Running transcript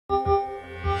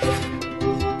Good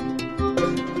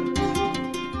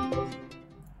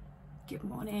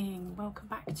morning, welcome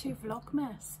back to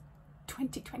Vlogmas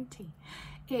 2020.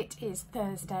 It is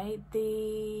Thursday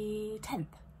the 10th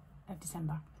of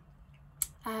December.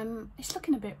 It's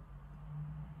looking a bit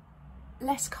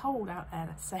less cold out there,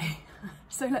 let's say.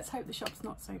 So let's hope the shop's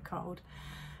not so cold.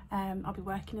 I'll be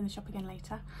working in the shop again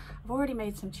later. I've already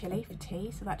made some chilli for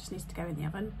tea, so that just needs to go in the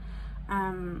oven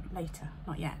later,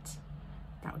 not yet.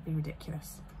 That would be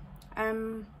ridiculous.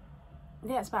 Yeah,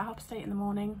 it's about 8:30 in the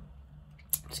morning.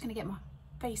 I'm just gonna get my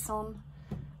face on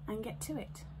and get to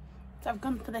it. So I've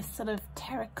gone for this sort of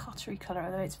terracotta-y colour,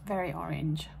 although it's very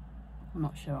orange. I'm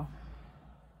not sure.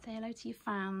 Say hello to your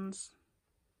fans.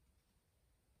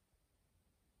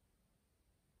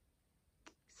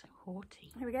 So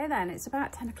haughty. Here we go then, it's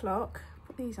about 10 o'clock.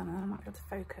 Put these on and I might be able to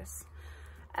focus.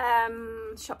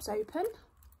 Shop's open.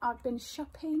 I've been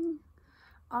shopping.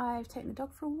 I've taken the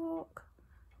dog for a walk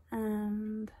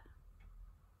and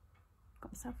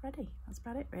got myself ready. That's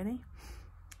about it really.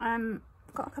 I've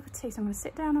got a cup of tea, so I'm going to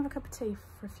sit down and have a cup of tea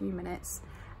for a few minutes,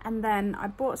 and then I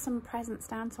bought some presents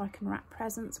down so I can wrap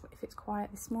presents if it's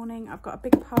quiet this morning. I've got a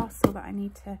big parcel that I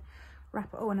need to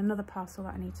wrap up, and another parcel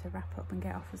that I need to wrap up and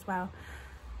get off as well.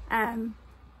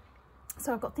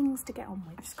 So I've got things to get on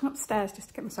with. I've just come upstairs just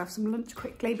to get myself some lunch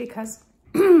quickly because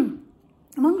I'm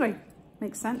hungry.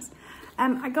 Makes sense.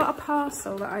 I got a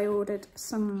parcel that I ordered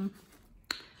some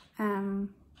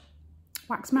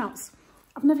wax melts.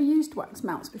 I've never used wax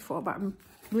melts before, but I'm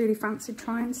really fancied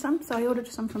trying some, so I ordered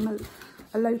some from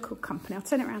a local company. I'll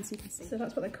turn it around so you can see. So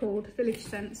that's what they're called, Village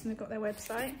Scents, and they've got their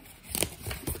website.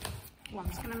 Well, I'm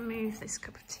just going to move this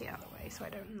cup of tea out of the way so I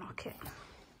don't knock it.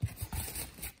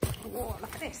 Whoa,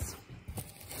 look at this.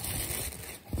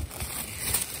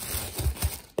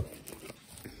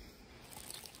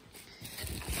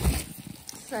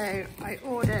 So I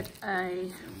ordered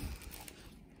a,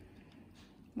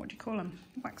 what do you call them?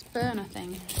 Wax burner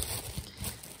thing.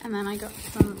 And then I got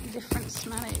some different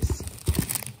smellies.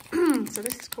 So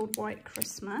this is called White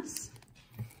Christmas.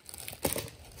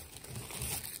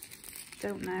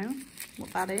 Don't know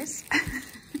what that is.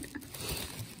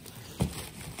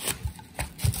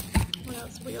 What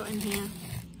else have we got in here?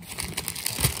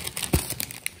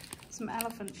 Some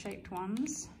elephant shaped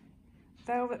ones.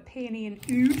 Velvet, Peony and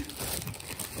Oud.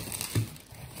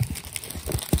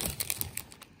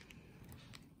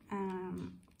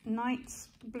 Night's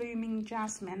Blooming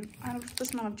Jasmine. I love the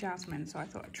smell of jasmine, so I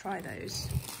thought I'd try those.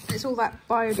 It's all that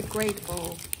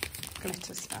biodegradable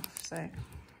glitter stuff. So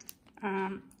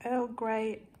Earl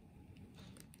Grey,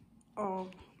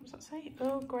 what does that say?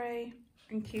 Earl Grey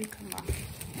and cucumber.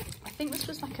 I think this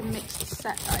was like a mixed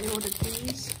set that I ordered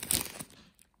these.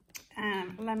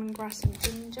 Lemongrass and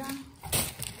ginger.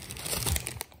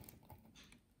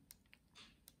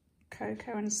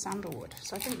 Cocoa and sandalwood.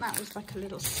 So I think that was like a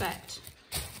little set.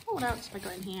 Oh, what else have I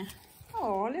got in here?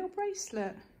 Oh, a little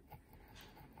bracelet.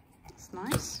 That's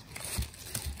nice.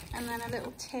 And then a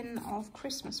little tin of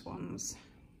Christmas ones.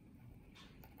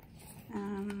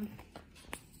 Can't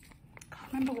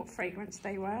remember what fragrance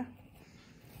they were.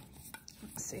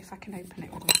 Let's see if I can open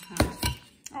it with my hand.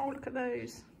 Oh, look at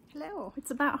those. Hello.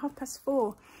 It's about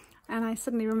 4:30 and I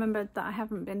suddenly remembered that I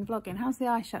haven't been vlogging. How's the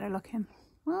eyeshadow looking?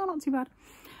 Well, not too bad.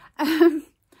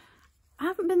 I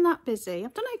haven't been that busy.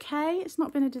 I've done okay. It's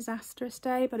not been a disastrous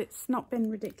day, but it's not been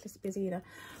ridiculously busy either.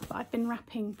 But I've been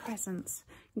wrapping presents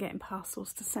and getting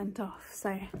parcels to send off.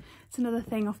 So it's another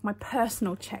thing off my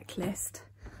personal checklist.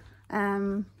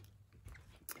 I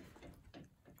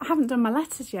haven't done my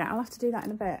letters yet. I'll have to do that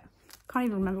in a bit. Can't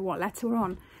even remember what letter we're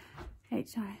on.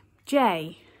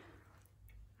 J.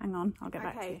 Hang on, I'll get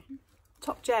back to you.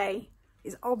 Top J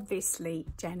is obviously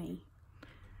Jenny.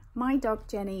 My dog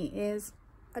Jenny is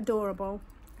adorable,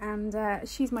 and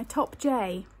she's my top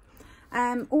J.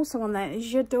 Also on there,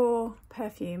 J'adore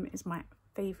perfume is my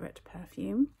favourite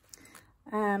perfume.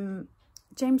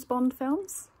 James Bond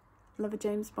films, love a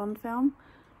James Bond film.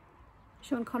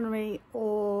 Sean Connery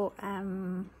or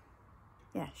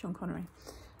yeah, Sean Connery.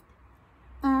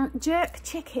 Jerk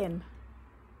chicken.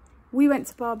 We went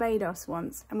to Barbados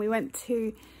once and we went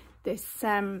to this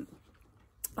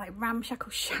like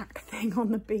ramshackle shack thing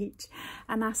on the beach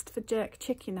and asked for jerk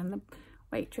chicken, and the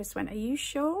waitress went, "Are you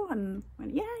sure?" and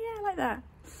went, yeah, like that.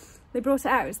 They brought it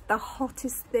out. It was the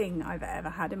hottest thing I've ever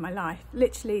had in my life.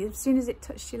 Literally, as soon as it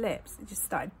touched your lips, it just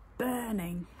started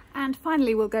burning. And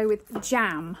finally, we'll go with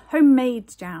jam,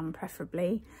 homemade jam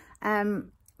preferably.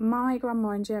 My grandma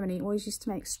in Germany always used to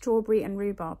make strawberry and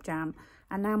rhubarb jam,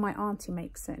 and now my auntie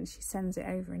makes it and she sends it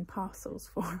over in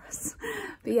parcels for us.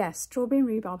 But yeah, strawberry and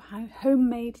rhubarb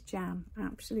homemade jam,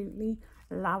 absolutely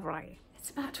lovely. It's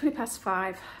about 5:20.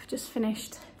 I've just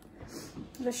finished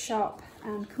the shop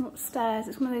and come upstairs.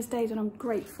 It's one of those days when I'm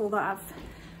grateful that I've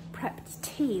prepped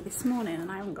tea this morning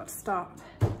and I haven't got to start.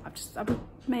 I've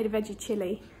made a veggie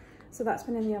chilli, so that's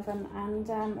been in the oven,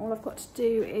 and all I've got to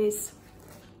do is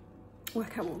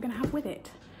work out what we're going to have with it.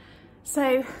 So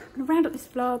I'm going to round up this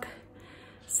vlog,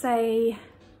 say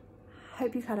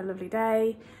hope you've had a lovely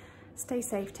day, stay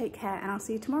safe, take care, and I'll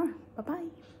see you tomorrow. Bye bye.